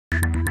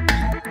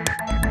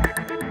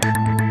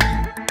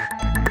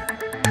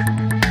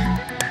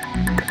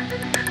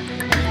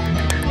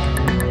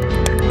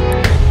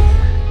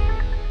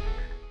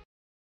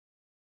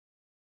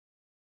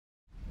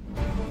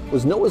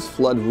Was Noah's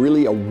flood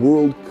really a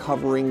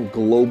world-covering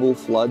global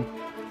flood?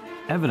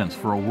 Evidence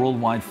for a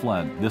worldwide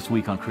flood this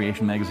week on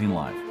Creation Magazine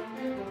Live.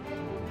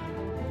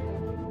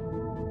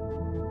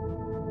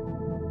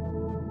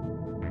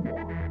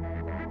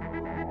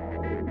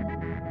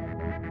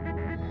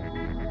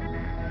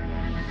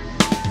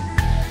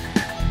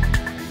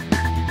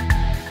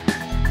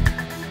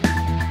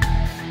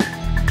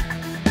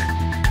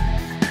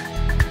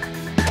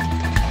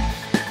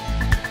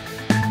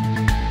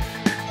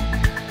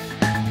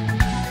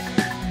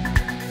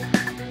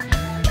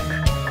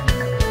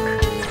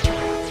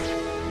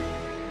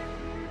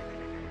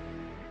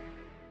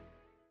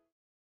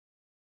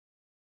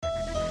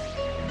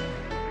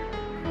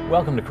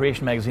 Welcome to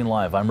Creation Magazine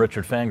Live. I'm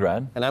Richard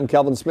Fangrad. And I'm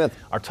Calvin Smith.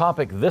 Our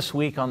topic this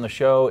week on the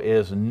show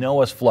is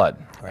Noah's flood.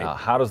 Right.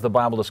 How does the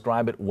Bible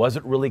describe it? Was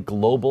it really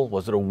global?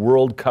 Was it a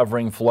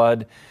world-covering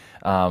flood?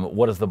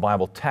 What does the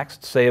Bible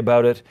text say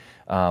about it?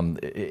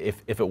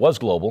 If it was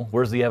global,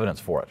 where's the evidence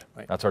for it?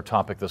 Right. That's our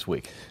topic this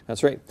week.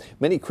 That's right.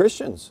 Many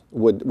Christians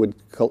would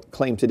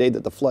claim today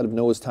that the flood of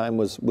Noah's time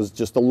was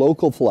just a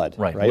local flood.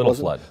 Right, little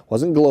flood.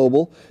 Wasn't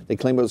global. They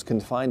claim it was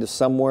confined to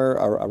somewhere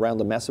around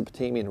the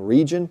Mesopotamian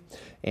region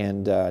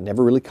and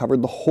never really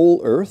covered the whole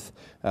earth.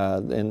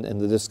 And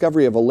the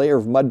discovery of a layer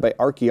of mud by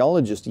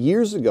archaeologists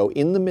years ago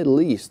in the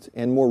Middle East,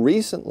 and more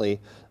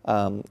recently,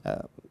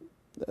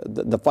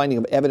 the finding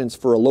of evidence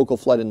for a local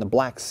flood in the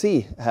Black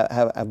Sea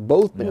have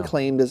both been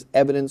claimed as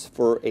evidence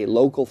for a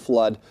local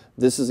flood.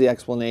 This is the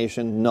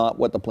explanation, not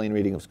what the plain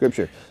reading of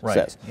Scripture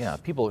says. Yeah,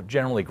 people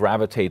generally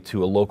gravitate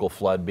to a local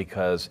flood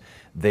because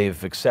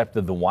they've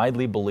accepted the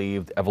widely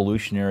believed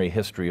evolutionary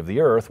history of the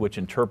earth, which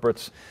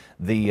interprets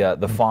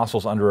the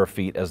fossils under our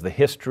feet as the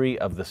history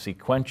of the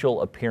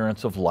sequential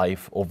appearance of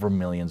life over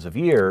millions of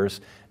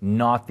years,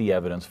 not the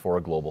evidence for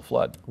a global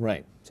flood.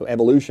 Right. So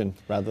evolution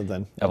rather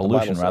than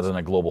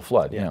a global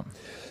flood. Yeah.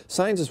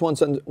 Scientists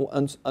once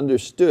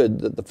understood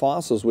that the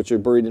fossils, which are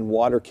buried in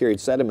water-carried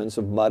sediments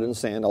of mud and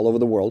sand all over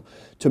the world,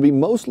 to be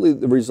mostly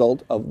the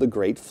result of the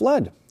Great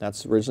Flood.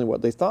 That's originally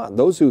what they thought.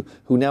 Those who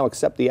now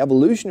accept the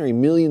evolutionary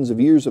millions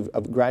of years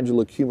of gradual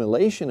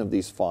accumulation of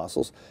these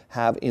fossils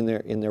have, in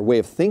their way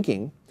of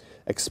thinking,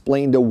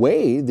 explained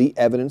away the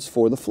evidence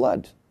for the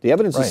flood. The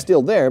evidence is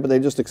still there, but they're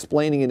just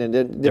explaining it in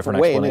a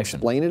different way and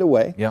explain it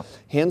away. Yep.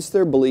 Hence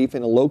their belief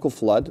in a local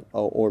flood,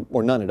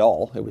 or none at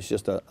all. It was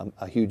just a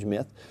huge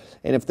myth.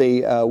 And if they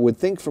would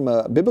think from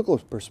a biblical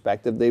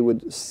perspective, they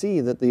would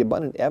see that the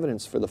abundant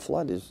evidence for the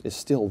flood is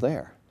still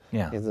there.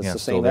 It's the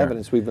same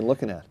evidence we've been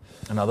looking at.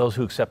 And now those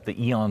who accept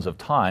the eons of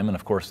time, and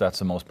of course that's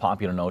the most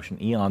popular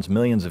notion, eons,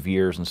 millions of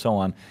years and so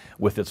on,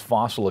 with its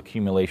fossil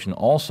accumulation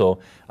also,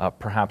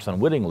 perhaps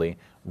unwittingly,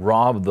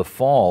 rob the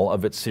fall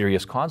of its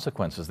serious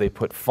consequences. They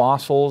put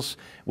fossils,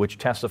 which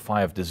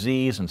testify of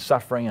disease and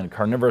suffering and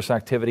carnivorous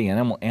activity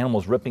and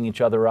animals ripping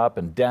each other up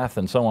and death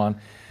and so on,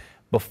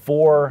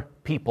 before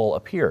people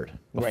appeared,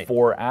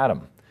 before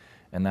Adam.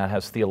 And that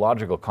has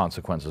theological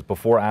consequences.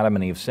 Before Adam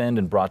and Eve sinned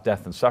and brought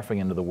death and suffering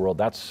into the world,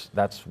 that's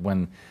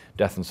when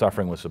death and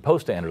suffering was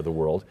supposed to enter the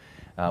world,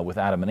 with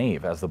Adam and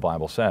Eve, as the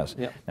Bible says.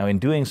 Yep. Now, in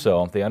doing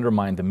so, they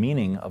undermine the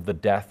meaning of the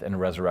death and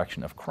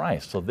resurrection of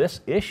Christ. So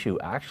this issue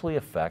actually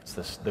affects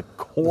the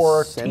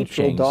core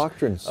teachings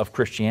doctrines of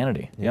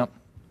Christianity. Yep.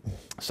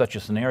 Such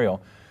a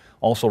scenario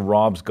also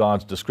robs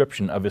God's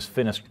description of His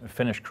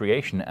finished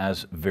creation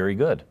as very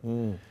good.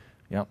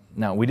 Yep.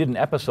 Now, we did an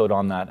episode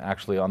on that,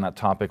 actually, on that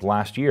topic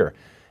last year.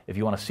 If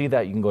you want to see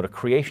that, you can go to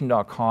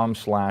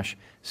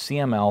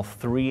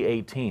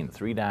creation.com/CML318,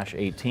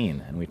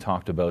 3-18, and we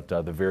talked about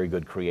the very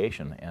good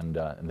creation and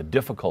the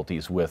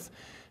difficulties with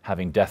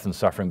having death and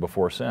suffering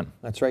before sin.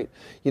 That's right.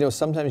 You know,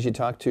 sometimes you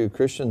talk to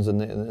Christians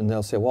and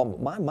they'll say, well,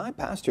 my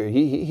pastor,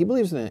 he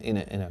believes in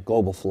a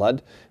global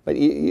flood, but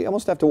you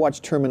almost have to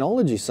watch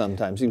terminology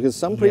sometimes, because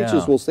some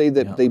preachers will say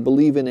that they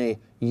believe in a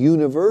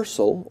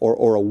universal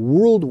or a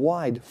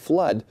worldwide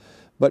flood,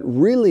 but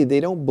really they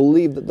don't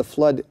believe that the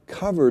flood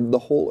covered the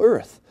whole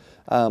earth.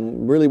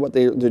 Really what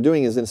they're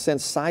doing is, in a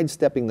sense,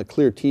 sidestepping the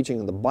clear teaching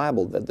of the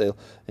Bible,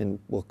 and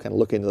we'll kind of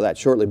look into that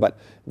shortly, but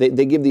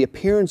they give the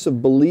appearance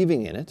of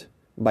believing in it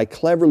by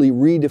cleverly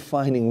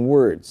redefining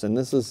words, and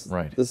this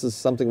is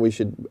something we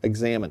should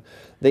examine.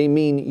 They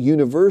mean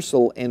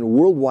universal and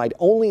worldwide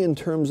only in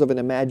terms of an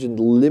imagined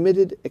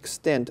limited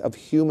extent of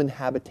human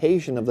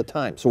habitation of the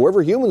time. So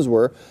wherever humans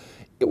were,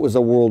 it was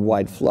a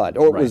worldwide flood,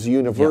 or it was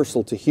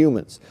universal to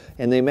humans.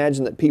 And they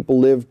imagine that people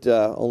lived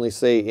only,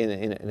 say,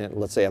 in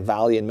let's say, a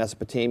valley in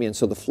Mesopotamia, and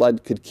so the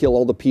flood could kill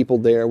all the people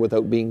there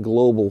without being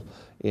global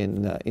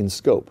in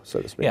scope,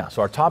 so to speak. Yeah,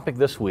 so our topic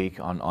this week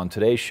on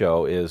today's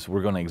show is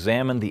we're going to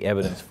examine the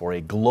evidence for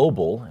a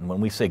global, and when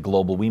we say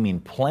global, we mean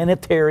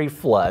planetary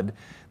flood.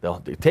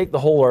 They'll take the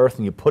whole earth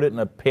and you put it in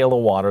a pail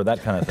of water,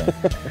 that kind of thing.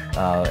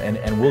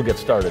 And we'll get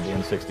started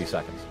in 60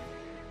 seconds.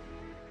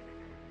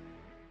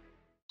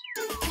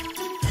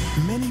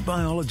 Many Many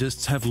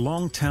biologists have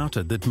long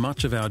touted that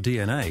much of our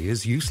DNA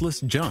is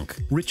useless junk.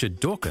 Richard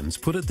Dawkins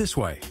put it this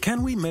way: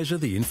 can we measure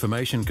the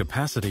information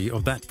capacity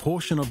of that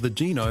portion of the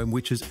genome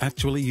which is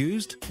actually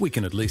used? We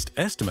can at least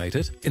estimate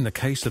it. In the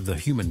case of the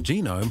human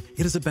genome,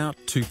 it is about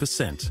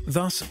 2%.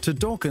 Thus, to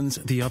Dawkins,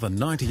 the other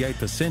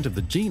 98% of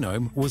the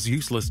genome was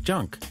useless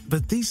junk.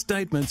 But these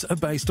statements are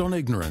based on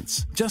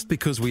ignorance. Just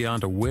because we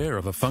aren't aware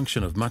of a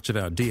function of much of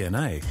our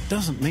DNA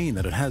doesn't mean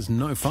that it has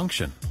no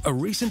function. A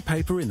recent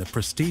paper in the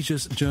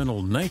prestigious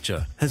journal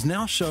Nature has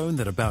now shown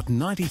that about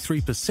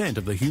 93%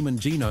 of the human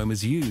genome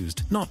is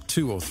used, not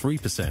 2 or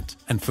 3%.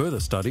 And further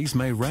studies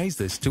may raise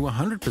this to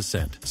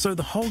 100%. So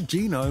the whole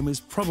genome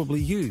is probably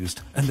used,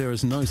 and there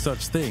is no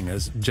such thing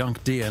as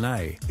junk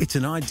DNA. It's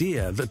an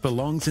idea that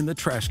belongs in the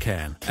trash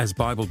can, as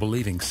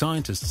Bible-believing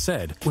scientists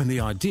said when the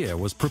idea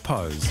was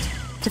proposed.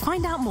 To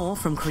find out more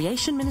from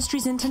Creation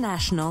Ministries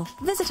International,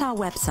 visit our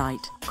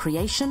website,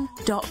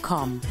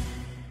 creation.com.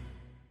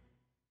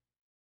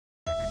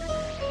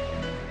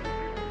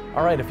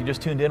 All right, if you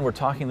just tuned in, we're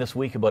talking this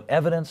week about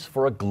evidence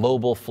for a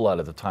global flood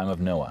at the time of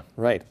Noah.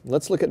 Right.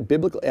 Let's look at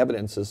biblical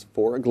evidences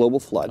for a global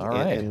flood. All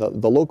right. And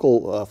the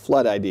local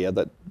flood idea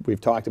that we've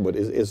talked about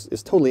is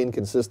totally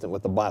inconsistent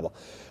with the Bible.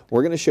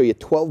 We're going to show you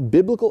 12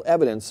 biblical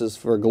evidences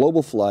for a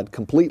global flood,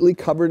 completely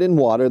covered in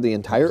water, the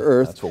entire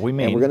earth. That's what we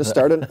mean. And we're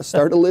going to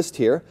start a list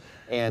here.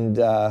 And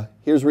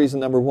here's reason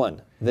number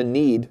one: the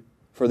need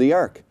for the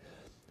ark.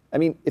 I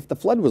mean, if the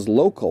flood was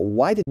local,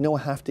 why did Noah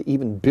have to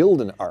even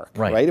build an ark,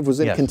 right? If it was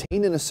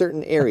contained in a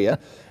certain area,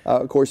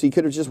 of course, he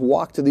could have just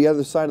walked to the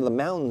other side of the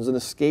mountains and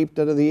escaped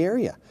out of the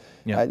area.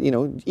 Yeah. You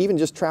know, even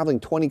just traveling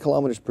 20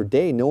 kilometers per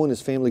day, Noah and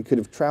his family could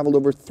have traveled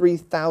over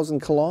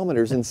 3,000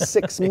 kilometers in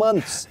 6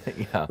 months,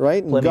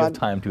 right? Plenty of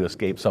time to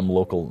escape some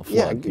local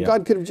flood. Yeah,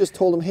 God could have just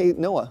told him, hey,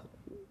 Noah,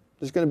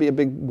 there's going to be a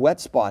big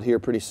wet spot here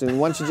pretty soon.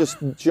 Why don't you just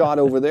jot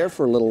over there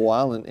for a little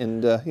while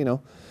and you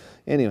know,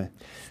 anyway.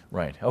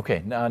 Right.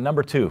 Okay.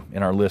 Number two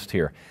in our list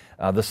here,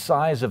 the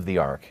size of the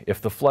ark. If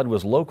the flood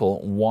was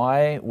local,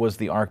 why was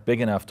the ark big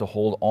enough to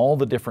hold all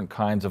the different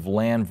kinds of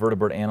land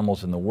vertebrate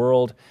animals in the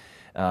world?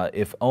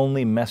 If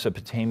only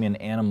Mesopotamian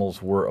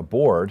animals were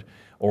aboard,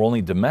 or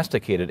only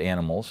domesticated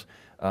animals,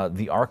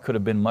 the ark could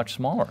have been much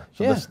smaller.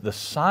 So the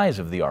size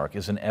of the ark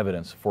is an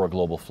evidence for a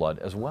global flood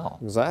as well.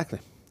 Exactly.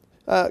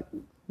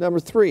 Number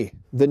three,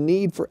 the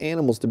need for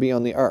animals to be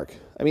on the ark.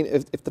 I mean,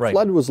 if the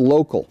flood was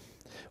local,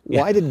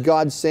 why did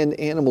God send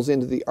animals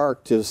into the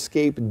ark to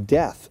escape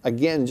death?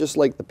 Again, just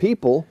like the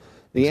people,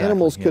 the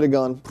animals could have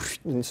gone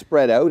and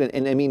spread out.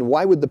 And I mean,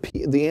 why would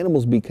the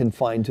animals be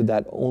confined to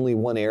that only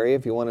one area,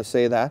 if you want to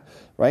say that,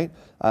 right?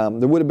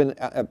 There would have been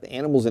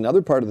animals in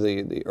other part of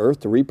the earth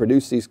to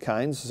reproduce these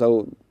kinds.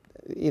 So,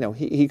 you know,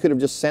 he could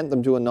have just sent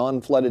them to a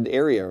non-flooded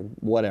area or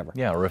whatever.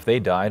 Yeah, or if they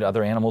died,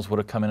 other animals would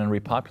have come in and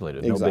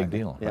repopulated. No big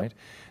deal, right?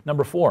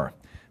 Number four,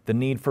 the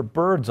need for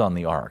birds on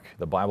the ark.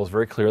 The Bible is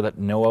very clear that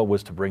Noah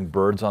was to bring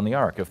birds on the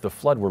ark. If the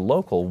flood were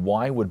local,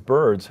 why would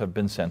birds have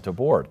been sent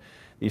aboard?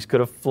 These could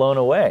have flown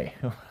away.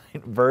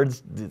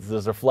 Birds,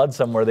 there's a flood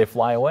somewhere, they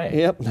fly away.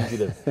 Yep.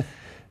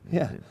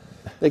 Yeah.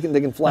 They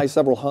can fly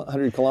several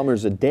hundred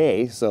kilometers a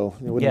day, so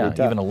it wouldn't be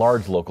tough. Even a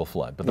large local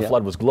flood. But the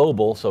flood was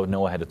global, so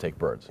Noah had to take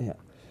birds. Yeah.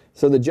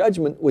 So the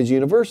judgment was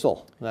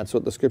universal. That's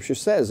what the scripture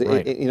says.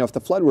 Right. You know, if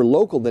the flood were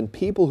local, then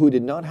people who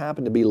did not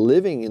happen to be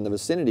living in the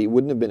vicinity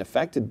wouldn't have been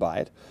affected by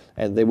it,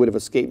 and they would have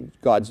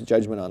escaped God's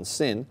judgment on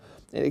sin.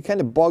 And it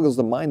kind of boggles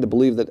the mind to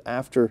believe that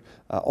after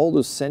all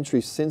those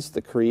centuries since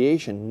the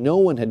creation, no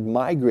one had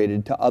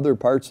migrated to other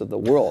parts of the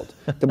world.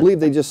 To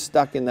believe they just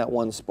stuck in that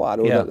one spot,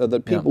 or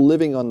that people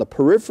living on the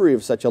periphery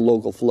of such a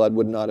local flood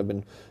would not have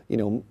been, you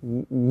know,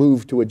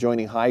 moved to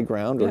adjoining high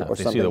ground or something like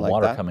that. If they see the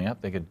water coming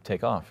up, they could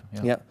take off.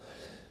 Yeah.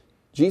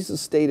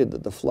 Jesus stated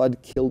that the flood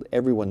killed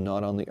everyone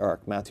not on the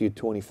ark. Matthew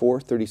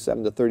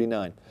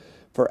 24:37-39.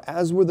 For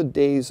as were the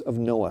days of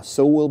Noah,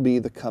 so will be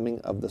the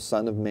coming of the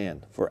Son of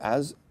Man. For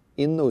as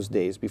in those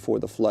days before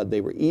the flood,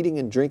 they were eating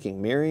and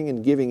drinking, marrying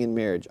and giving in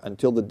marriage,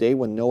 until the day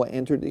when Noah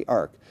entered the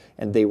ark,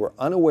 and they were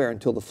unaware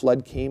until the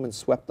flood came and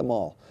swept them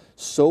all.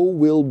 So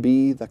will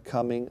be the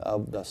coming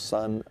of the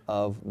Son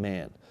of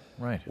Man.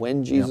 Right.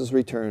 When Jesus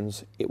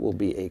returns, it will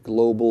be a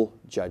global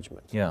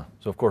judgment. Yeah.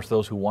 So, of course,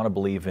 those who want to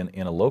believe in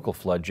a local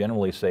flood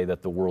generally say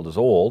that the world is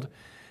old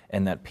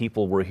and that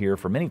people were here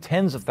for many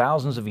tens of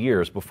thousands of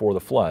years before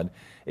the flood.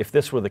 If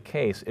this were the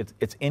case,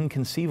 it's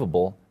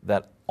inconceivable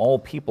that all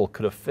people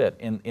could have fit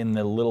in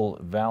the little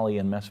valley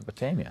in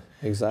Mesopotamia.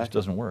 Exactly. It just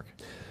doesn't work.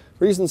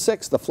 Reason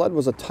 6, the flood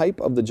was a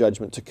type of the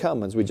judgment to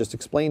come. As we just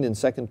explained in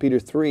 2 Peter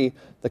 3,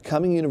 the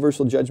coming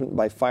universal judgment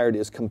by fire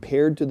is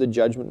compared to the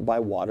judgment by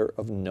water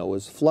of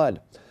Noah's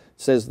flood. It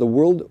says the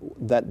world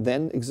that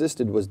then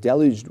existed was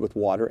deluged with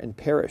water and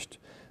perished.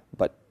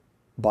 But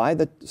by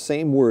the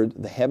same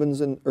word, the heavens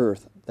and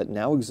earth that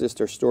now exist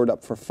are stored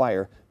up for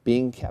fire,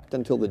 being kept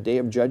until the day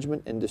of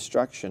judgment and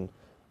destruction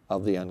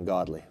of the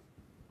ungodly.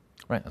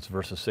 Right, that's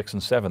verses 6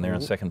 and 7 there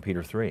in 2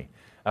 Peter 3.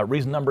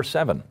 Reason number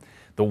 7,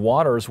 the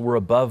waters were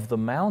above the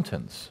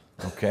mountains,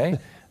 okay?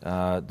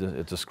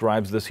 It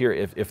describes this here.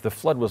 If the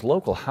flood was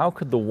local, how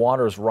could the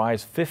waters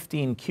rise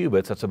 15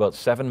 cubits, that's about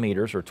 7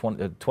 meters or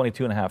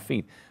 22 and a half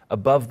feet,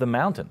 above the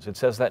mountains? It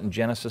says that in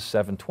Genesis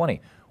 7:20.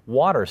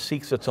 Water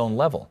seeks its own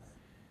level.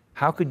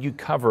 How could you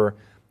cover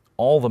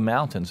all the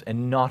mountains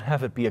and not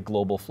have it be a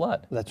global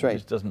flood? That's right. It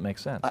just doesn't make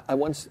sense. I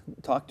once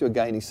talked to a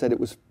guy and he said it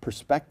was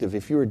perspective.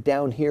 If you were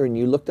down here and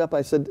you looked up,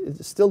 I said,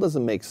 it still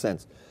doesn't make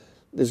sense.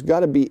 There's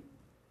got to be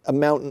a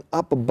mountain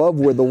up above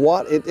where the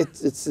water,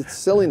 it's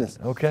silliness.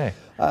 Okay.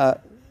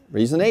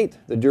 Reason 8,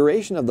 the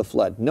duration of the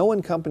flood. Noah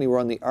and company were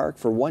on the ark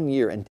for 1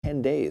 year and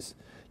 10 days.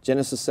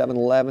 Genesis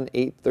 7:11,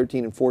 8,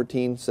 13, and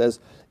 14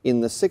 says,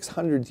 in the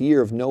 600th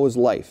year of Noah's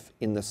life,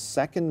 in the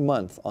 2nd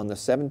month, on the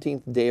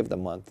 17th day of the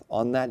month,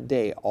 on that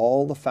day,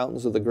 all the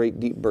fountains of the great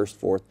deep burst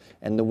forth,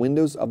 and the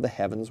windows of the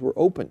heavens were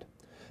opened.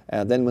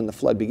 Then when the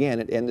flood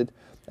began, it ended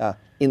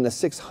in the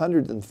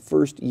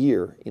 601st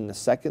year, in the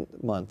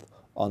 2nd month,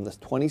 on the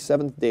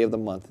 27th day of the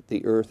month,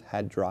 the earth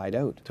had dried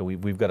out. So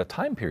we've got a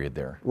time period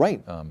there.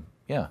 Right.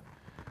 Yeah,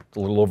 it's a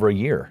little over a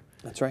year.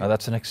 That's right.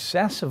 That's an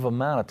excessive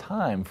amount of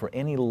time for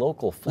any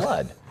local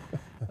flood.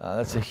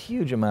 That's a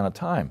huge amount of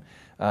time.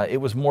 It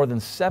was more than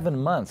 7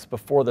 months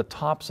before the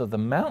tops of the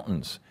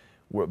mountains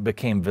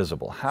became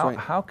visible.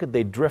 How could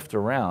they drift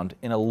around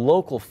in a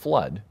local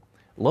flood,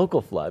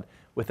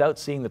 without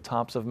seeing the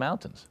tops of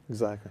mountains?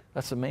 Exactly.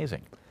 That's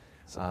amazing.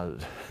 So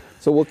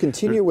we'll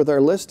continue with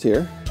our list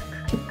here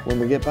when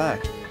we get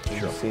back.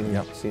 Sure. See you in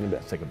a bit.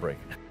 Let's take a break.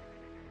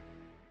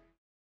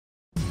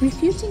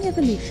 Refuting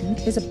evolution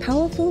is a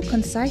powerful,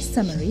 concise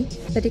summary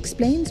that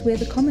explains where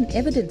the common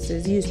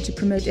evidences used to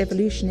promote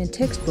evolution in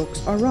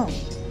textbooks are wrong,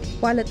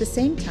 while at the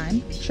same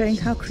time showing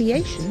how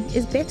creation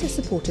is better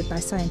supported by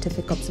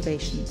scientific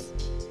observations.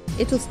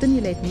 It will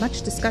stimulate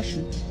much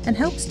discussion and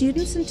help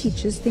students and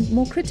teachers think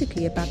more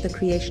critically about the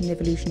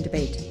creation-evolution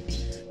debate,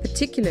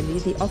 particularly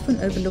the often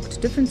overlooked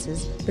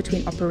differences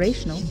between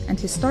operational and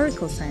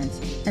historical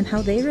science and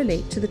how they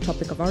relate to the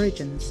topic of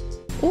origins.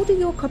 Order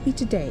your copy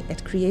today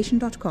at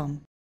creation.com.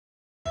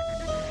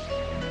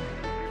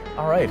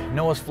 All right,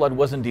 Noah's flood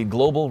was indeed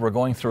global. We're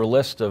going through a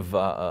list of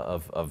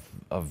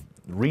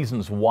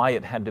reasons why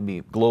it had to be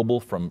global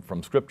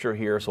from Scripture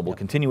here, so we'll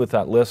continue with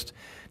that list.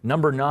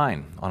 Number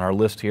 9 on our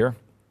list here,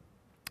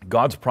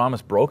 God's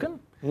promise broken?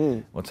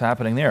 What's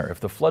happening there? If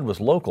the flood was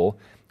local,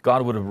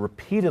 God would have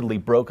repeatedly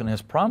broken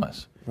His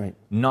promise, right,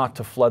 not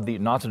to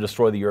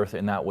destroy the earth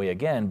in that way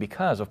again,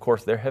 because, of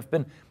course, there have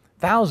been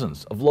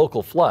thousands of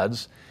local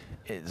floods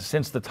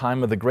since the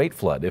time of the Great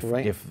Flood.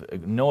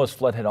 If Noah's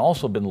flood had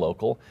also been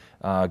local,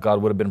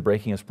 God would have been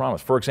breaking His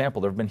promise. For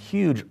example, there have been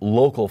huge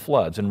local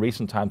floods in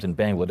recent times in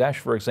Bangladesh,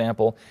 for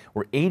example,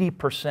 where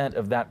 80%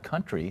 of that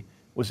country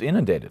was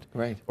inundated.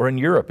 Right. Or in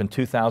Europe in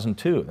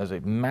 2002, there's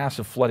a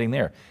massive flooding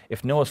there.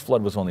 If Noah's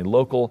flood was only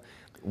local,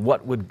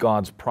 what would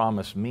God's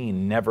promise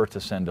mean never to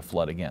send a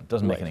flood again?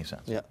 Doesn't make any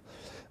sense. Yeah.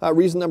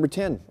 Reason number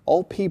 10,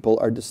 all people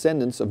are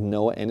descendants of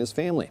Noah and his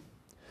family.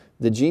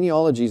 The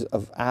genealogies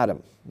of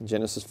Adam,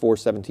 Genesis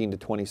 4:17 to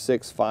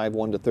 26,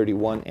 5:1 to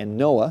 31, and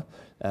Noah,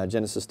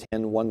 Genesis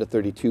 10:1 to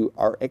 32,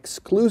 are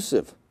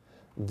exclusive.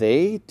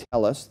 They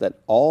tell us that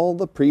all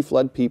the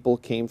pre-flood people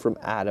came from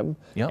Adam,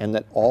 and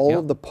that all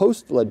of the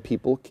post-flood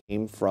people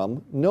came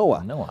from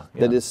Noah.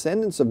 The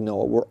descendants of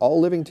Noah were all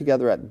living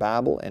together at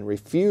Babel and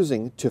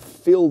refusing to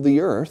fill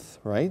the earth,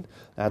 right?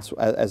 That's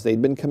as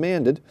they'd been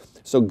commanded.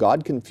 So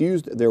God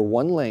confused their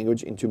one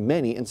language into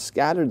many and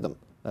scattered them.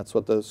 That's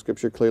what the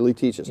Scripture clearly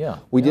teaches.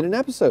 We did an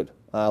episode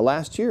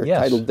last year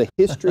titled The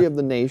History of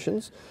the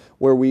Nations,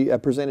 where we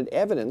presented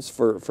evidence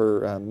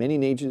for many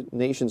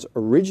nations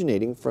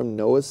originating from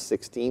Noah's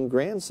 16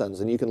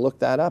 grandsons. And you can look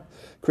that up,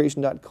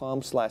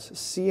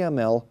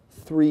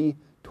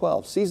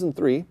 creation.com/CML312. Season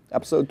 3,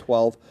 Episode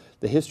 12,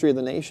 The History of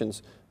the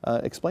Nations,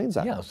 explains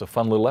that. Yeah, it's a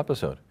fun little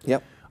episode.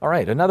 Yep. All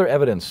right, another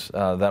evidence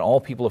that all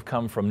people have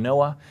come from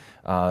Noah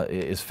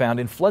is found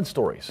in flood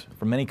stories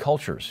from many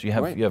cultures. You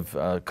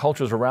have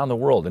cultures around the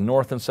world, in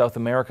North and South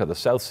America, the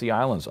South Sea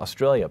Islands,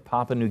 Australia,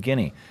 Papua New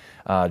Guinea,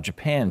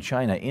 Japan,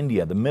 China,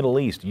 India, the Middle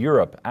East,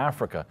 Europe,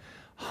 Africa.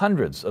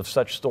 Hundreds of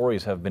such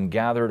stories have been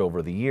gathered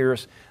over the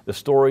years. The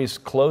stories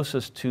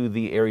closest to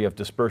the area of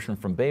dispersion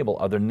from Babel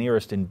are the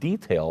nearest in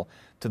detail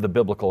to the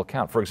biblical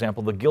account. For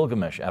example, the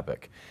Gilgamesh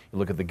epic. You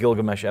look at the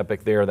Gilgamesh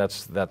epic there,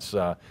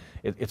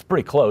 it's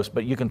pretty close,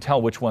 but you can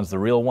tell which one's the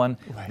real one.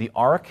 Right. The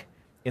ark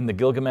in the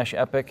Gilgamesh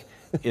epic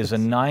is a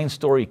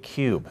 9-story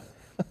cube.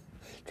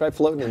 Try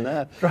floating in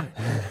that. Try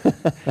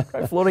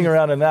floating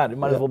around in that. It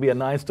might as well be a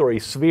 9-story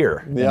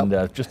sphere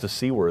and just as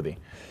seaworthy.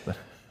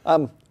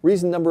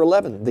 Reason number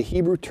 11, the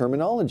Hebrew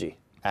terminology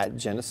at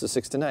Genesis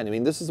 6 to 9. I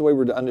mean, this is the way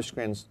we're to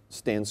understand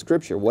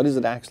Scripture. What does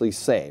it actually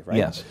say, right?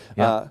 Yes.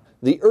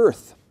 The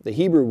earth, the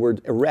Hebrew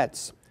word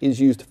eretz,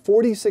 is used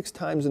 46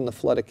 times in the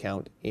flood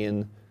account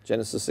in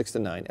Genesis 6 to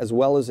 9, as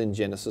well as in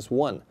Genesis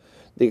 1.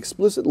 The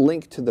explicit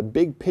link to the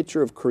big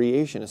picture of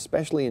creation,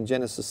 especially in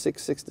Genesis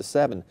 6 to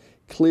 7,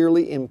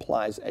 clearly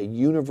implies a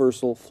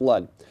universal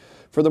flood.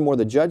 Furthermore,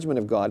 the judgment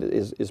of God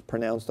is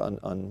pronounced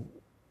on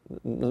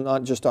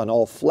not just on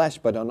all flesh,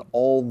 but on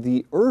all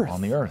the earth.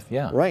 On the earth,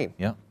 yeah. Right.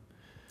 Yeah.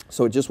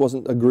 So it just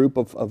wasn't a group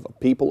of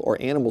people or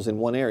animals in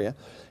one area.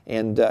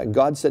 And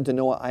God said to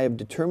Noah, I have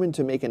determined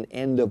to make an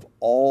end of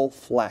all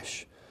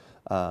flesh,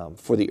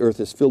 for the earth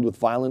is filled with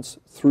violence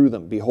through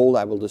them. Behold,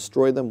 I will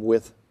destroy them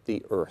with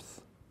the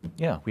earth.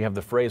 Yeah, we have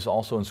the phrase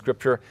also in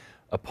Scripture,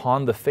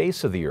 upon the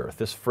face of the earth.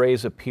 This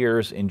phrase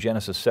appears in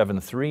Genesis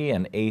 7:3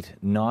 and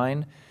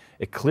 8:9.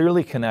 It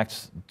clearly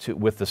connects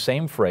with the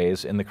same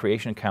phrase in the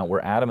creation account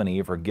where Adam and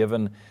Eve are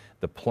given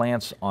the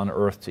plants on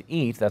earth to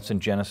eat. That's in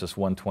Genesis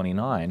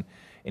 1:29.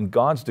 In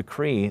God's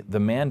decree, the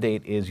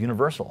mandate is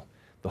universal.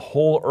 The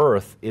whole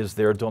earth is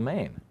their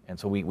domain. And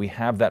so we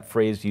have that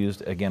phrase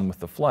used again with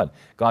the flood.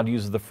 God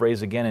uses the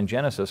phrase again in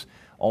Genesis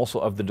also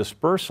of the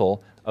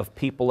dispersal of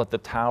people at the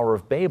Tower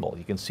of Babel.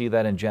 You can see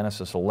that in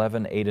Genesis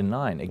 11, 8, and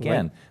 9.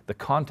 Again, right. The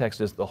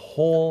context is the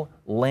whole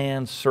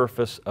land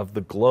surface of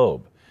the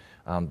globe.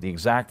 The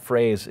exact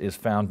phrase is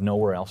found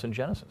nowhere else in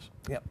Genesis.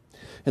 Yeah.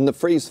 And the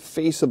phrase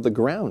face of the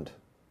ground,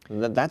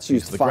 that's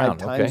used 5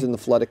 times in the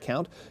flood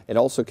account. It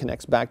also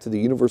connects back to the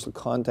universal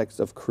context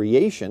of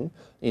creation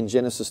in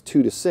Genesis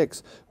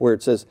 2-6, where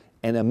it says,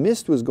 and a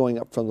mist was going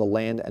up from the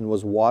land and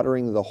was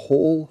watering the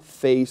whole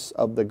face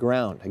of the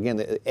ground.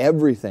 Again,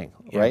 everything,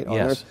 right, on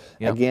earth.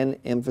 Yep. Again,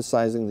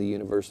 emphasizing the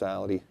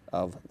universality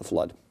of the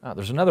flood.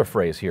 There's another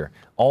phrase here,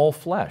 all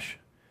flesh.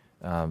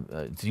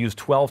 It's used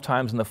 12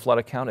 times in the flood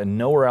account and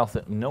nowhere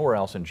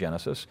else in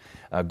Genesis.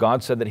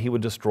 God said that He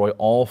would destroy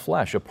all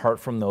flesh apart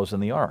from those in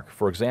the ark.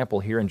 For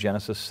example, here in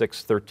Genesis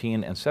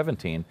 6:13 and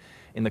 17,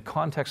 in the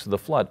context of the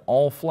flood,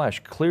 all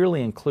flesh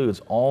clearly includes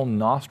all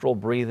nostril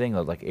breathing,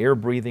 like air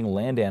breathing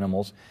land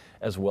animals,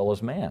 as well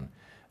as man.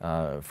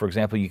 For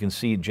example, you can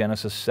see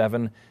Genesis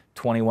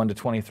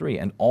 7:21-23,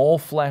 and all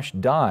flesh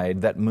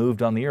died that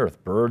moved on the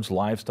earth, birds,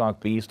 livestock,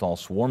 beasts, all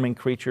swarming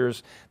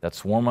creatures that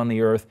swarm on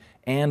the earth,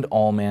 and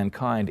all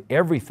mankind,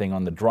 everything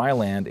on the dry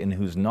land in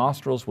whose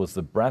nostrils was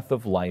the breath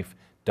of life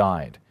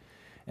died.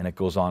 And it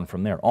goes on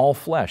from there. All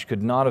flesh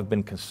could not have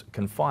been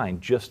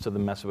confined just to the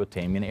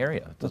Mesopotamian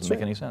area. It doesn't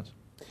make any sense.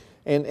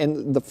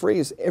 And the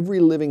phrase,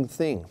 every living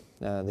thing,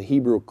 the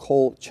Hebrew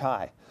kol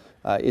chai,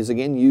 is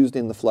again used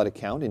in the flood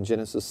account in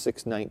Genesis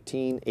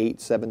 6:19,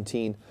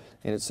 8:17,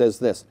 and it says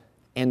this,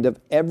 and of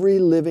every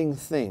living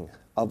thing,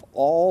 of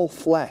all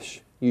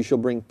flesh, you shall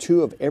bring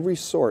 2 of every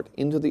sort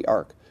into the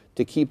ark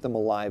to keep them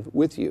alive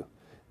with you.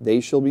 They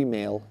shall be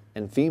male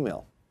and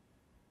female.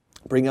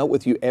 Bring out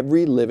with you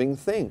every living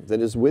thing that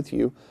is with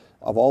you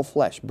of all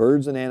flesh,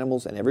 birds and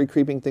animals, and every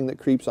creeping thing that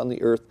creeps on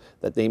the earth,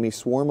 that they may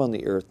swarm on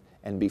the earth,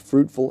 and be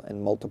fruitful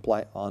and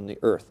multiply on the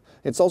earth.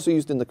 It's also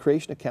used in the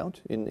creation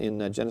account in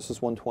Genesis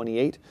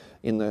 1:28.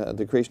 In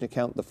the creation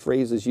account, the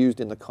phrase is used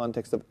in the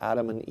context of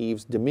Adam and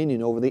Eve's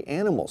dominion over the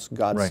animals.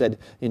 God said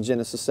in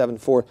Genesis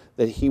 7:4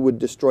 that He would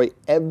destroy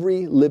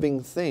every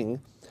living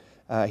thing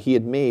He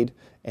had made,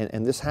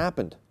 and this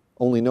happened.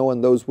 Only Noah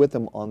and those with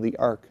him on the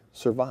ark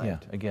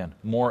survived. Yeah, again,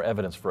 more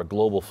evidence for a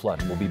global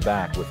flood. We'll be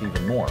back with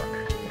even more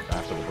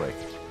after the break.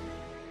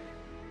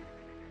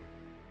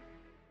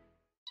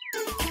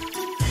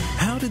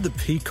 How did the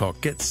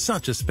peacock get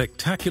such a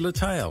spectacular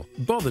tail?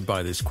 Bothered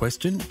by this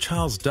question,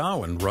 Charles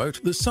Darwin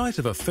wrote, the sight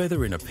of a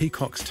feather in a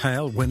peacock's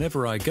tail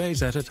whenever I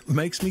gaze at it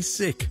makes me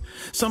sick.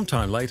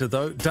 Sometime later,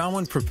 though,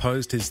 Darwin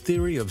proposed his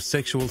theory of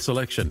sexual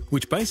selection,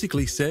 which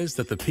basically says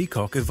that the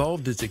peacock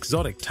evolved its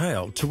exotic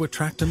tail to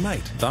attract a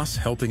mate, thus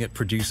helping it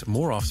produce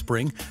more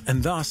offspring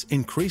and thus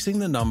increasing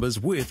the numbers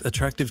with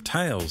attractive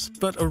tails.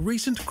 But a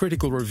recent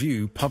critical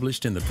review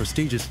published in the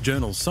prestigious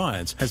journal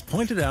Science has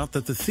pointed out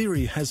that the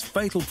theory has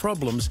fatal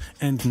problems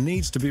and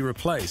needs to be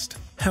replaced.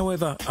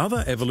 However,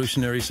 other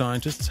evolutionary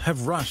scientists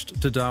have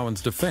rushed to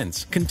Darwin's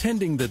defence,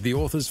 contending that the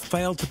authors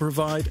failed to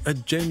provide a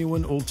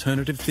genuine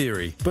alternative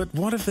theory. But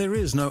what if there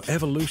is no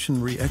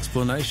evolutionary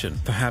explanation?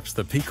 Perhaps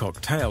the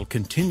peacock tail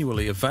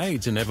continually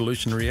evades an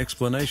evolutionary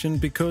explanation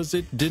because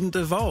it didn't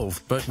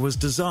evolve, but was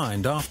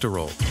designed after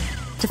all.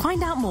 To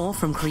find out more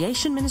from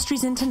Creation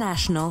Ministries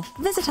International,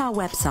 visit our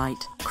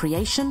website,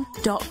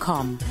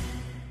 creation.com.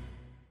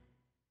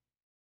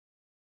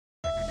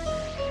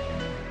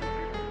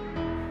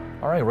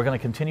 All right, we're going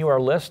to continue our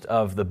list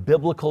of the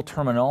biblical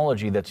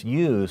terminology that's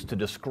used to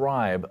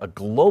describe a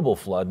global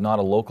flood, not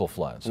a local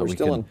flood. So we're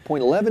still on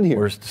point 11 here.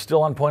 We're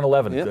still on point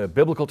 11,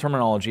 biblical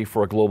terminology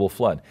for a global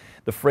flood.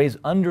 The phrase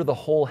under the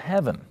whole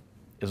heaven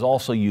is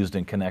also used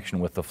in connection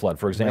with the flood.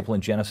 For example,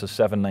 in Genesis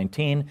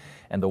 7:19,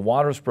 and the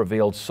waters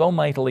prevailed so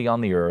mightily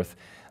on the earth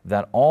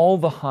that all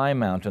the high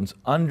mountains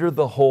under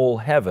the whole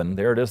heaven,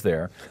 there it is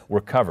there, were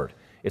covered.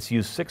 It's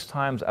used 6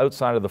 times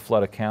outside of the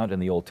flood account in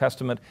the Old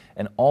Testament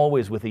and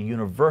always with a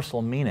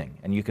universal meaning.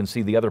 And you can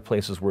see the other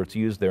places where it's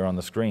used there on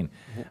the screen.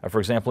 For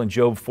example, in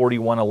Job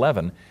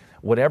 41:11,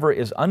 whatever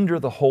is under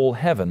the whole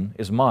heaven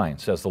is mine,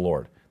 says the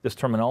Lord. This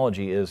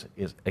terminology is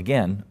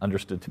again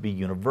understood to be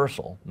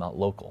universal, not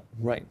local.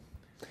 Right.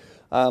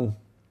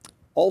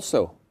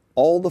 Also,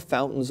 all the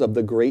fountains of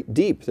the great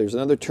deep. There's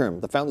another term.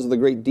 The fountains of the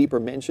great deep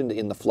are mentioned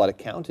in the flood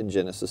account in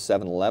Genesis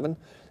 7:11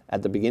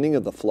 at the beginning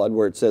of the flood,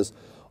 where it says,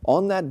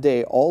 On that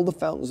day, all the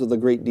fountains of the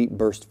great deep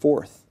burst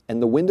forth,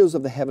 and the windows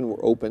of the heaven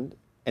were opened.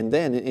 And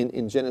then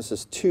in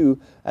Genesis 2,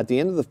 at the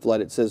end of the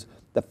flood, it says,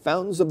 the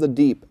fountains of the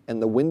deep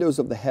and the windows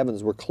of the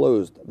heavens were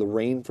closed. The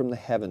rain from the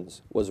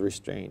heavens was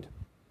restrained.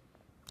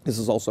 This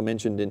is also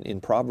mentioned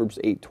in Proverbs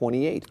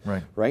 8:28.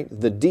 Right?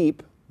 The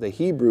deep, the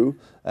Hebrew,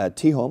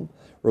 tihom,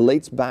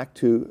 relates back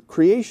to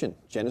creation,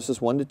 Genesis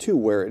 1-2,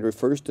 where it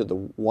refers to the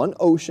one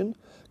ocean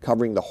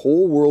covering the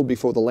whole world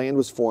before the land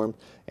was formed.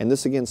 And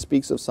this again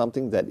speaks of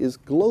something that is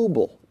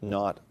global,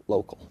 not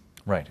local.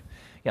 Right.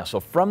 Yeah,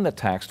 so from the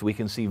text, we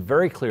can see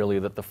very clearly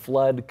that the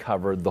flood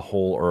covered the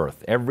whole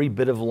earth, every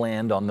bit of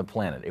land on the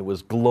planet. It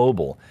was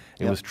global.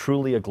 It was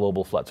truly a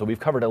global flood. So we've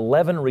covered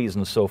 11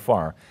 reasons so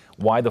far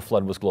why the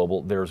flood was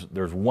global. There's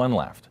one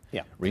left.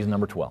 Yeah. Reason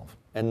number 12.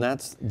 And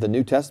that's, the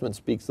New Testament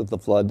speaks of the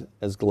flood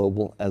as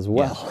global as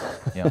well.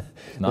 Yeah,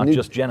 not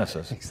just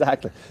Genesis.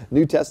 Exactly.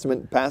 New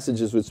Testament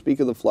passages which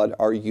speak of the flood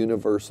are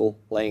universal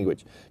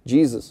language.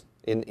 Jesus,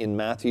 in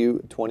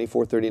Matthew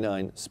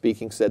 24:39,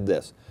 speaking, said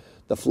this,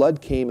 the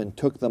flood came and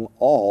took them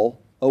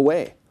all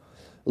away.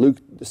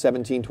 Luke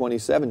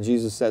 17:27,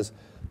 Jesus says,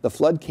 the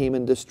flood came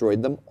and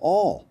destroyed them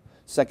all.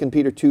 2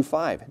 Peter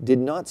 2:5, did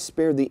not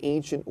spare the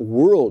ancient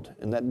world,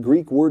 and that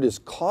Greek word is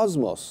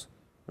cosmos,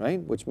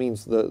 right, which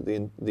means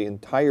the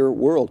entire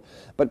world,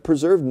 but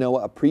preserved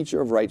Noah, a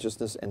preacher of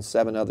righteousness, and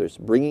 7 others,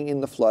 bringing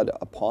in the flood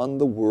upon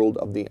the world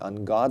of the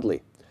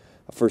ungodly.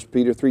 1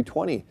 Peter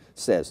 3:20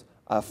 says,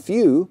 a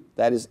few,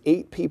 that is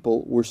 8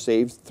 people, were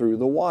saved through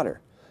the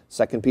water.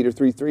 2 Peter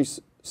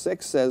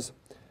 3:6 says,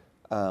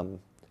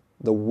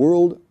 the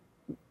world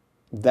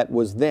that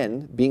was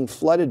then being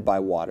flooded by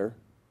water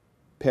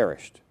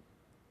perished.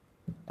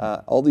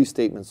 All these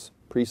statements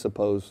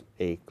presuppose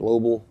a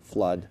global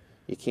flood.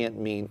 You can't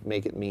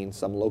make it mean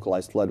some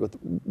localized flood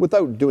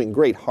without doing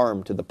great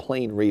harm to the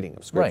plain reading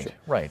of Scripture.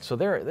 Right. So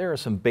there are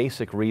some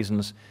basic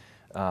reasons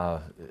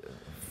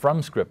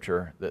from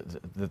Scripture.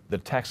 The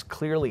text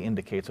clearly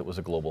indicates it was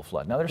a global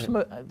flood. Now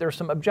there's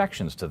some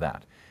objections to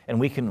that, and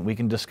we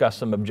can discuss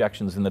some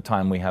objections in the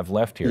time we have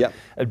left here. Yep.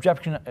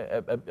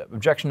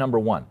 Objection number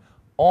 1: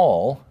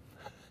 all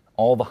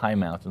the high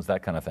mountains,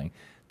 that kind of thing,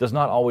 does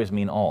not always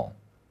mean all,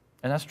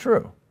 and that's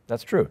true.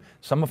 That's true.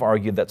 Some have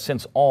argued that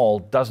since all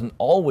doesn't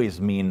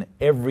always mean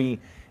every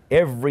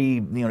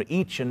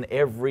each and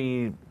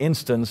every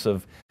instance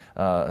of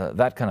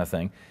that kind of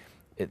thing,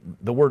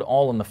 the word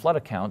all in the flood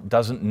account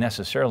doesn't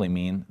necessarily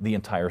mean the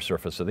entire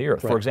surface of the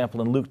earth. Right. For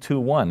example, in Luke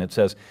 2:1, it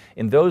says,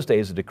 in those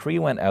days a decree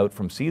went out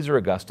from Caesar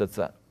Augustus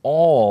that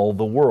all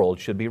the world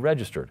should be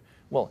registered.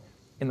 Well,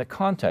 in the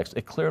context,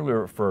 it clearly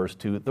refers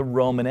to the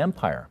Roman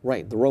Empire.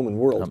 Right, the Roman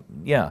world.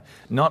 Yeah,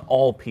 not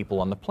all people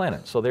on the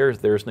planet. So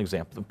there's an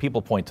example.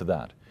 People point to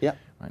that. Yeah.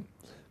 Right.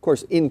 Of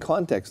course, in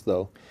context,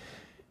 though,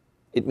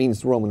 it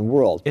means the Roman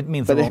world. It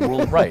means the Roman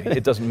world, right.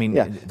 It doesn't mean,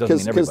 it doesn't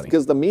mean everybody.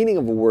 Because the meaning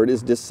of a word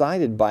is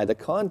decided by the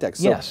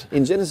context. So yes.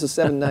 In Genesis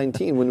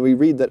 7:19, when we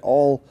read that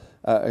all,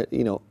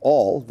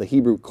 the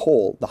Hebrew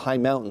kol, the high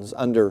mountains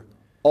under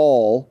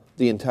all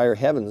the entire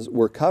heavens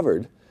were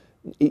covered,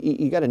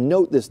 you got to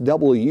note this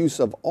double use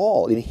of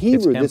all. In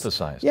Hebrew, it's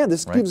emphasized.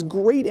 This gives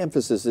great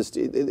emphasis.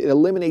 It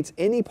eliminates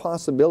any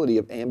possibility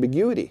of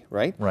ambiguity,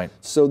 right? Right.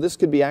 So this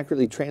could be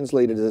accurately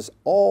translated as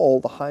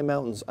all the high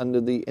mountains under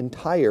the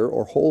entire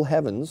or whole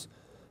heavens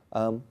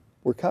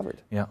were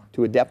covered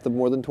to a depth of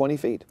more than 20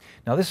 feet.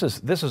 Now this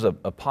is a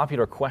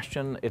popular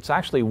question. It's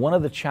actually one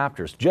of the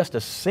chapters, just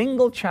a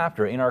single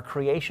chapter in our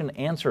Creation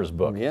Answers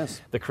book.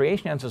 Yes. The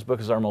Creation Answers book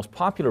is our most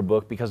popular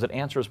book because it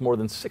answers more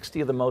than 60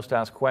 of the most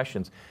asked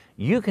questions.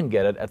 You can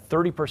get it at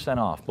 30%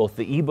 off, both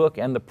the ebook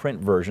and the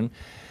print version.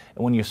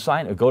 And when you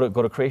go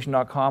to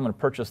creation.com and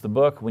purchase the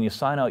book. When you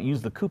sign out,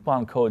 use the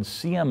coupon code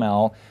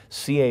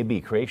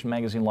CMLCAB, Creation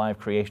Magazine Live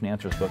Creation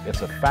Answers book.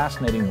 It's a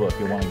fascinating book.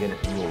 You'll want to get it.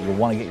 You'll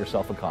want to get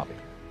yourself a copy.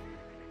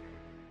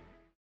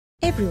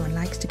 Everyone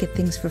likes to get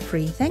things for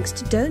free. Thanks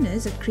to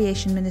donors at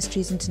Creation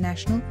Ministries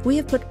International, we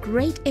have put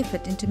great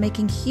effort into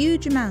making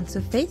huge amounts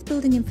of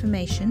faith-building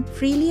information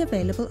freely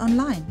available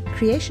online.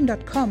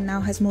 Creation.com now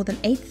has more than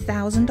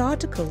 8,000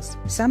 articles.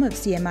 Some of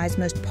CMI's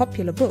most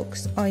popular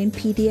books are in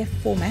PDF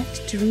format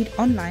to read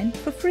online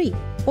for free.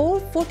 All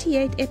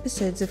 48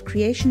 episodes of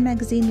Creation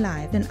Magazine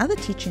Live and other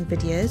teaching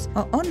videos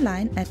are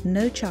online at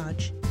no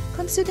charge.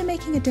 Consider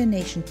making a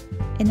donation,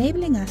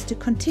 enabling us to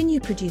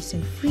continue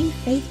producing free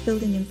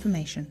faith-building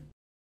information.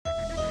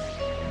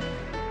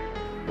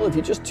 Well, if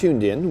you just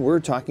tuned in, we're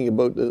talking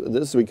about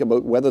this week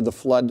about whether the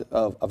flood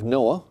of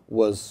Noah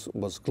was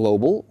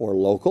global or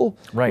local.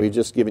 Right. We've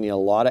just given you a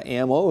lot of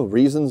ammo,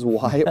 reasons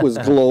why it was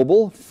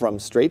global,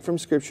 straight from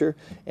Scripture,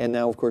 and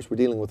now, of course, we're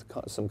dealing with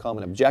some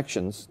common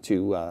objections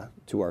to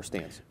our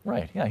stance.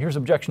 Right. Yeah. Here's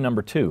objection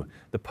number 2: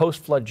 the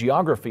post-flood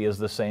geography is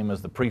the same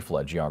as the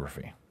pre-flood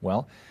geography.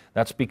 Well,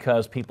 that's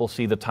because people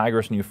see the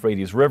Tigris and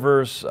Euphrates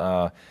rivers.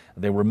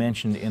 They were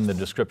mentioned in the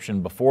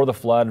description before the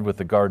flood with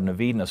the Garden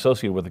of Eden,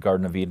 associated with the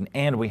Garden of Eden,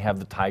 and we have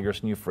the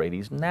Tigris and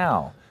Euphrates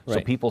now. Right.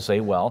 So people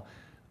say, well,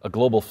 a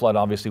global flood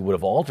obviously would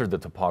have altered the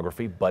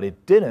topography, but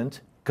it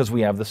didn't because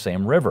we have the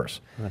same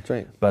rivers. That's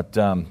right. But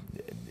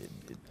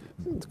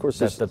of course,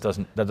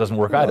 that doesn't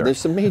work either. There's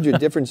some major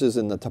differences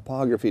in the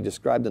topography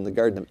described in the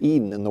Garden of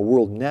Eden and the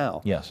world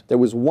now. Yes. There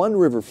was one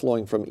river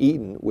flowing from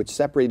Eden, which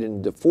separated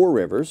into 4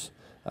 rivers.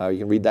 You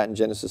can read that in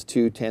Genesis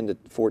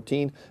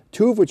 2:10-14,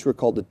 2 of which were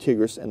called the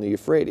Tigris and the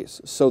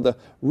Euphrates. So the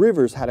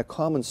rivers had a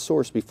common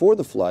source before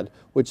the flood,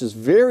 which is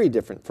very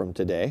different from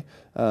today.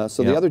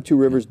 So the other 2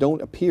 rivers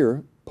don't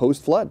appear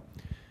post-flood.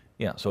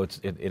 Yeah, so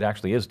it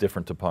actually is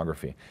different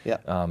topography. Yeah.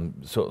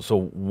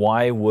 So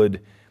why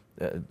would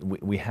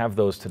we have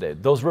those today?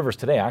 Those rivers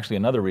today, actually,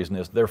 another reason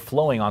is they're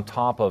flowing on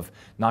top of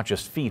not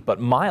just feet, but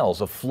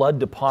miles of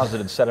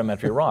flood-deposited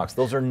sedimentary rocks.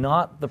 Those are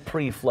not the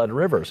pre-flood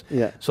rivers.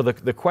 Yeah. So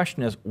the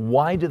question is,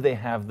 why do they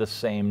have the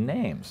same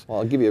names? Well,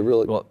 I'll give you a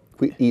really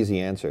easy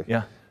answer.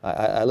 Yeah.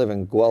 I live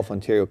in Guelph,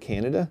 Ontario,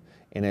 Canada,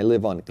 and I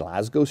live on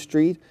Glasgow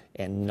Street,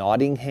 and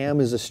Nottingham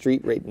is a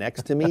street right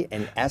next to me,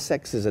 and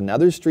Essex is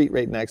another street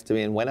right next to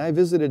me. And when I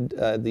visited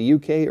the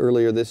UK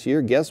earlier this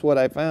year, guess what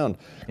I found?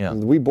 Yeah.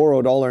 We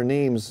borrowed all our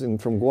names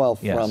from Guelph.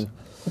 Yes. From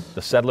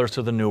the settlers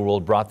to the New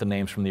World brought the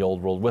names from the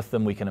Old World with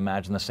them. We can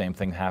imagine the same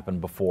thing happened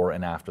before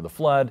and after the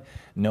flood.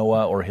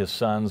 Noah or his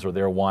sons or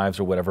their wives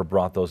or whatever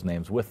brought those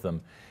names with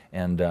them.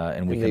 And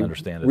we can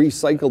understand it.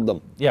 Recycled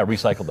them. Yeah,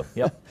 recycled them.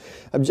 Yep.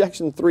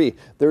 Objection 3,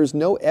 there is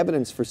no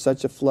evidence for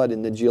such a flood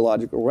in the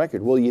geological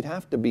record. Well, you'd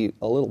have to be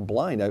a little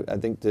blind, I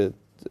think, to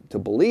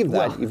believe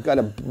that. Well, you've got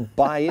to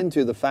buy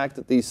into the fact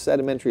that these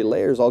sedimentary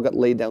layers all got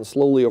laid down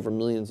slowly over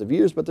millions of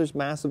years, but there's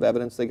massive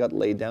evidence they got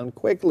laid down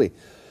quickly.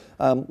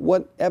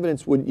 What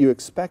evidence would you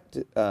expect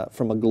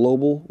from a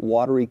global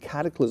watery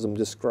cataclysm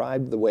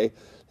described the way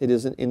it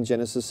is in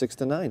Genesis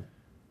 6-9?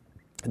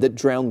 That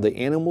drowned the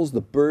animals, the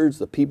birds,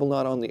 the people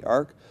not on the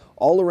ark.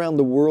 All around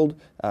the world,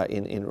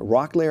 in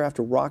rock layer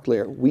after rock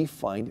layer, we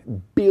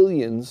find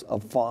billions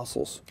of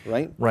fossils,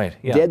 right? Right,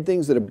 yeah. Dead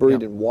things that are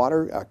buried in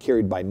water,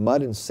 carried by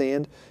mud and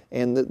sand,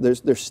 and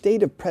their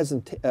state of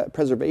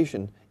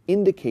preservation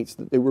indicates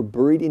that they were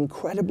buried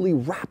incredibly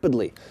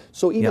rapidly.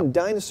 So even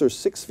dinosaurs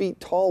 6 feet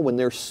tall, when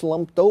they're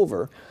slumped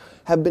over,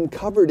 have been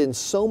covered in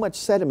so much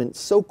sediment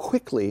so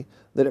quickly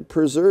that it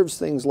preserves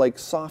things like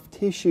soft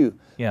tissue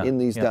in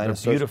these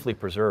dinosaurs. They're beautifully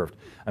preserved.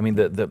 I mean,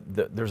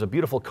 there's a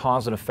beautiful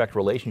cause and effect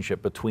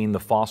relationship between the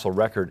fossil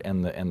record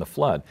and the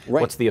flood.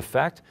 Right. What's the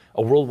effect?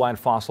 A worldwide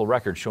fossil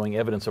record showing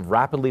evidence of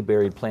rapidly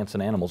buried plants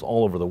and animals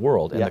all over the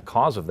world. And the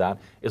cause of that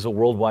is a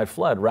worldwide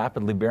flood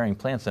rapidly burying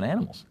plants and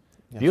animals.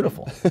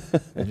 Beautiful.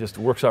 It just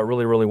works out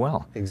really, really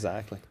well.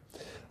 Exactly.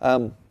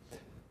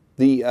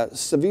 The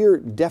severe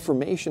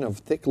deformation of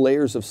thick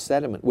layers of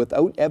sediment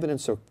without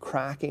evidence of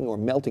cracking or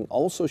melting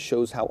also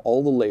shows how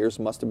all the layers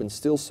must have been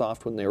still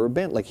soft when they were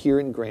bent, like here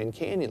in Grand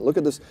Canyon. Look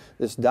at this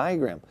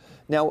diagram.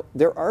 Now,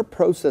 there are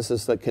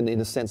processes that can,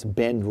 in a sense,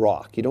 bend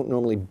rock. You don't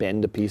normally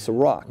bend a piece of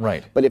rock.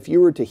 Right. But if you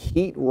were to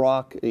heat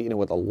rock,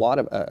 with a lot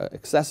of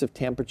excessive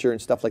temperature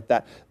and stuff like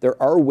that, there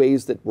are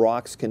ways that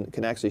rocks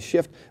can actually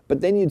shift.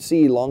 But then you'd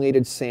see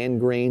elongated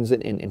sand grains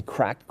and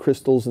cracked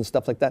crystals and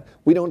stuff like that.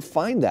 We don't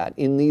find that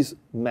in these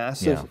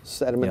massive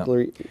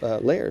sedimentary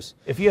layers.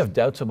 If you have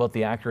doubts about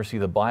the accuracy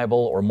of the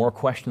Bible or more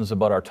questions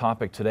about our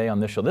topic today on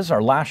this show, this is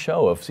our last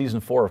show of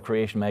Season 4 of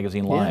Creation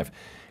Magazine Live. Yeah.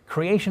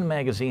 Creation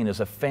Magazine is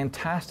a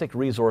fantastic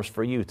resource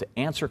for you to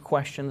answer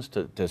questions,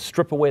 to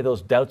strip away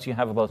those doubts you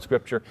have about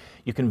Scripture.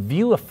 You can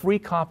view a free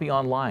copy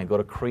online. Go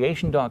to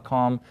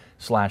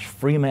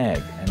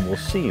creation.com/freemag, and we'll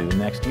see you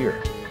next year.